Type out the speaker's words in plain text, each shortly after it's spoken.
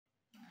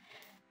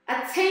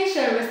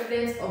Attention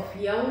residents of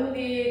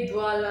Yaounde,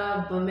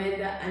 Douala,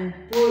 Bamenda and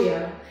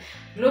Buea.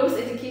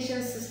 Globus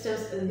Education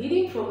Systems, a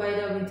leading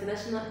provider of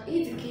international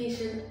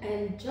education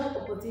and job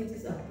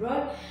opportunities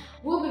abroad,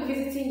 will be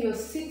visiting your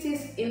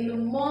cities in the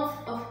month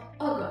of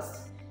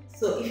August.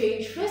 So if you're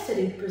interested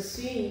in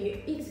pursuing your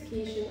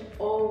education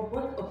or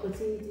work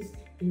opportunities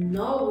in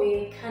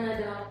Norway,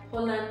 Canada,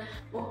 Poland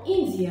or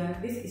India,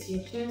 this is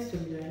your chance to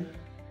learn,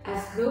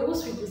 as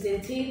Globus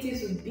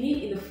representatives will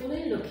be in the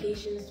following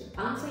locations to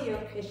answer your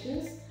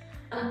questions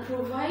and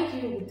provide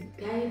you with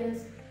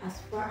guidance as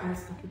far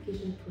as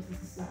application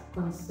processes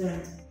are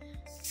concerned.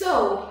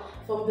 So,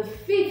 from the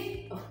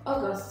 5th of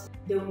August,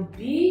 they will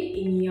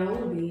be in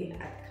Yaounde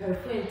at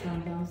Carrefour and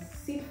Town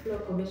 6th floor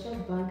Commercial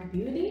Bank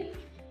Building,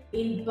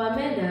 in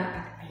Bamenda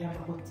at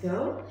Ayaba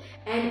Hotel,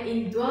 and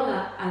in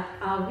Douala at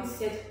our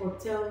Visit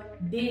Hotel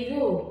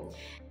Dego.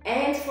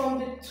 And from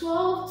the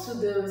 12th to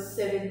the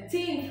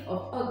 17th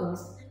of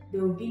August, they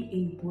will be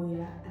in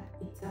Buea at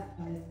Ita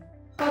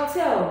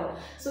Hotel.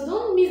 So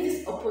don't miss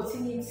this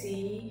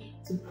opportunity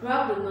to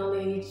grab the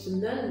knowledge, to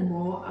learn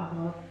more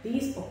about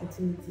these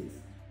opportunities,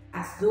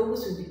 as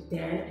Globus will be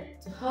there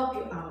to help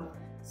you out.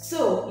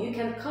 So you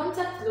can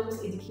contact Globus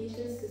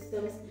Education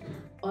Systems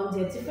on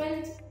their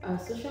different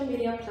social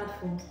media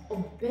platforms,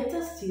 or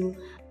better still,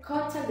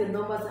 contact the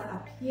numbers that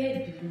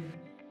appear below.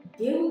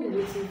 They will be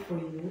waiting for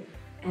you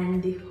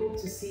and they hope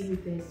to see you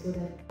there so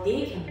that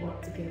they can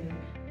work together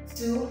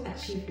to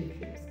achieve their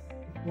dreams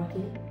of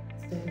working,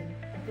 studying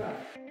abroad.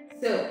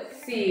 So,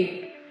 see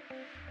you.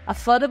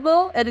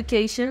 Affordable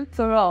education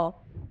for all.